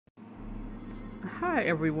Hi,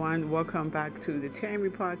 everyone. Welcome back to the Tammy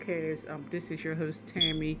Podcast. This is your host,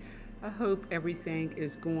 Tammy. I hope everything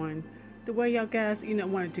is going the way y'all guys,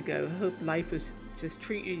 want it to go. I hope life is just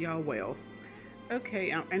treating y'all well.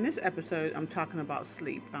 Okay, in this episode, I'm talking about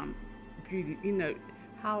sleep. Beauty,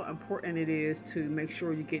 how important it is to make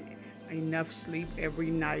sure you get enough sleep every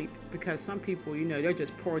night because some people, they're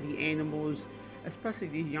just party animals, especially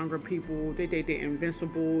these younger people. They're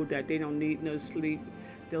invincible, that they don't need no sleep.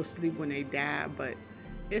 They'll sleep when they die, but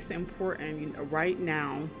it's important, right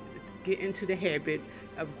now, get into the habit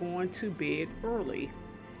of going to bed early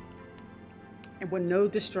and with no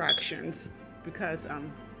distractions because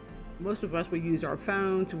most of us we use our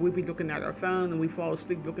phones. We be looking at our phone and we fall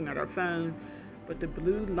asleep looking at our phone, but the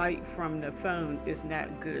blue light from the phone is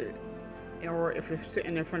not good. Or if it's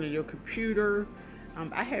sitting in front of your computer,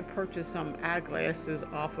 I had purchased some eyeglasses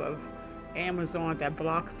off of Amazon that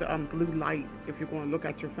blocks the blue light if you're going to look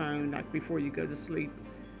at your phone like before you go to sleep.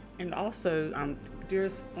 And also,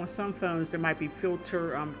 there's on some phones there might be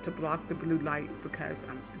filter to block the blue light because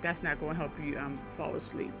that's not going to help you fall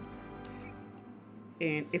asleep.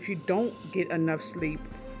 And if you don't get enough sleep,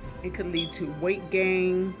 it could lead to weight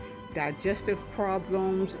gain, digestive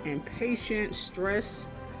problems, impatience, stress,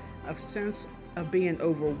 a sense of being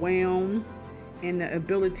overwhelmed, and the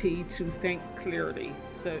ability to think clearly.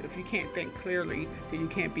 So if you can't think clearly, then you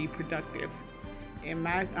can't be productive. And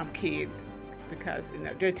my kids, because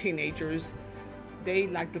they're teenagers, they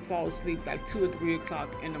like to fall asleep like 2 or 3 o'clock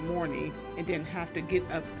in the morning and then have to get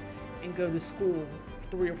up and go to school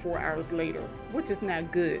 3 or 4 hours later, which is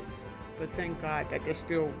not good. But thank God that they're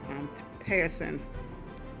still passing.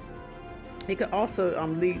 It could also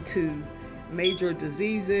lead to major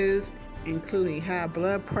diseases, including high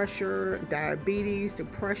blood pressure, diabetes,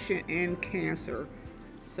 depression, and cancer.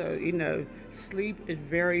 So, sleep is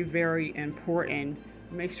very, very important.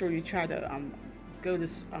 Make sure you try to go to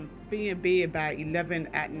be in bed by 11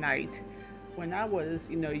 at night. When I was,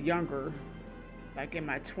 younger, like in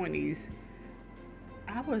my 20s,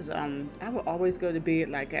 I would always go to bed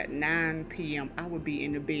like at 9 p.m. I would be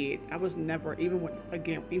in the bed. I was never even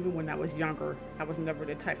when I was younger, I was never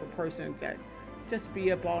the type of person that just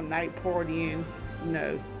be up all night partying.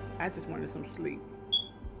 No, I just wanted some sleep.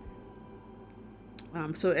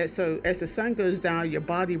 So as the sun goes down, your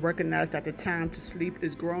body recognizes that the time to sleep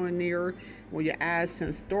is growing near. When your eyes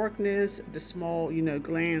sense darkness, the small,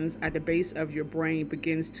 glands at the base of your brain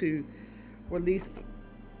begins to release,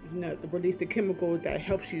 release the chemical that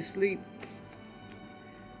helps you sleep,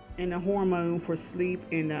 and the hormone for sleep,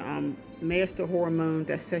 and the master hormone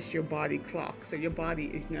that sets your body clock. So your body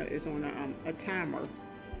is, is on a timer,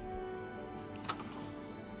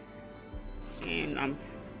 and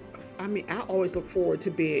I always look forward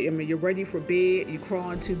to bed. I mean, you're ready for bed, you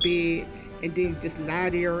crawl into bed, and then you just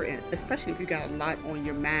lie there, and especially if you got a lot on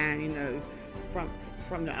your mind, from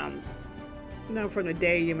from the from the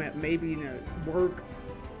day, maybe work,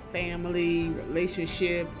 family,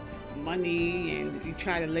 relationship, money, and you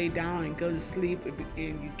try to lay down and go to sleep,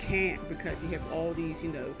 and you can't because you have all these,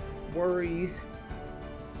 worries.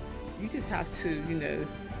 You just have to,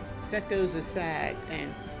 set those aside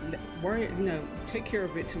and worry, take care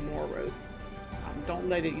of it tomorrow. Don't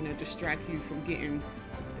let it, distract you from getting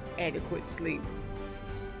adequate sleep.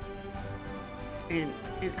 And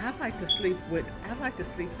I like to sleep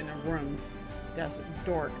in a room that's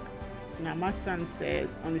dark. Now my son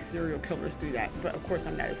says only serial killers do that, but of course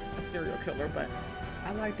I'm not a serial killer. But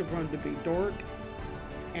I like the room to be dark,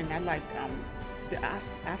 and I like I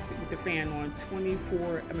sleep with the fan on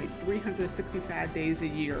 365 days a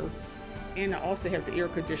year, and I also have the air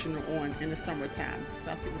conditioner on in the summertime.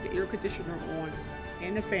 So I sleep with the air conditioner on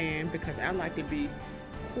and the fan because I like to be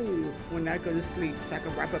cool when I go to sleep, so I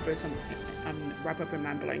can wrap up in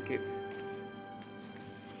my blankets.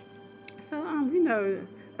 So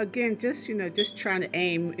again, just just trying to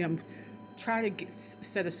aim, try to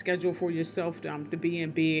set a schedule for yourself to be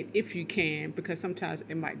in bed if you can, because sometimes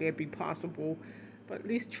it might not be possible, but at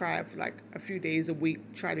least try it for like a few days a week.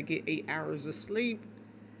 Try to get 8 hours of sleep,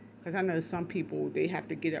 because I know some people they have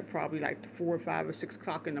to get up probably like 4 or 5 or 6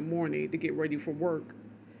 o'clock in the morning to get ready for work.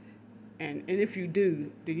 And if you do,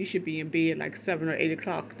 then you should be in bed like 7 or 8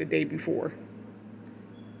 o'clock the day before.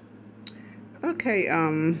 Okay,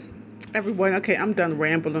 everyone. Okay, I'm done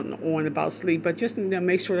rambling on about sleep, but just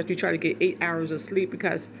make sure that you try to get 8 hours of sleep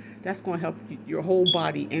because that's going to help your whole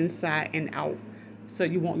body inside and out, so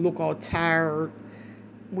you won't look all tired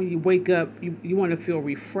when you wake up. You want to feel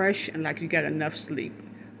refreshed and like you got enough sleep.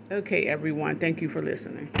 Okay, everyone. Thank you for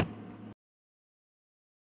listening.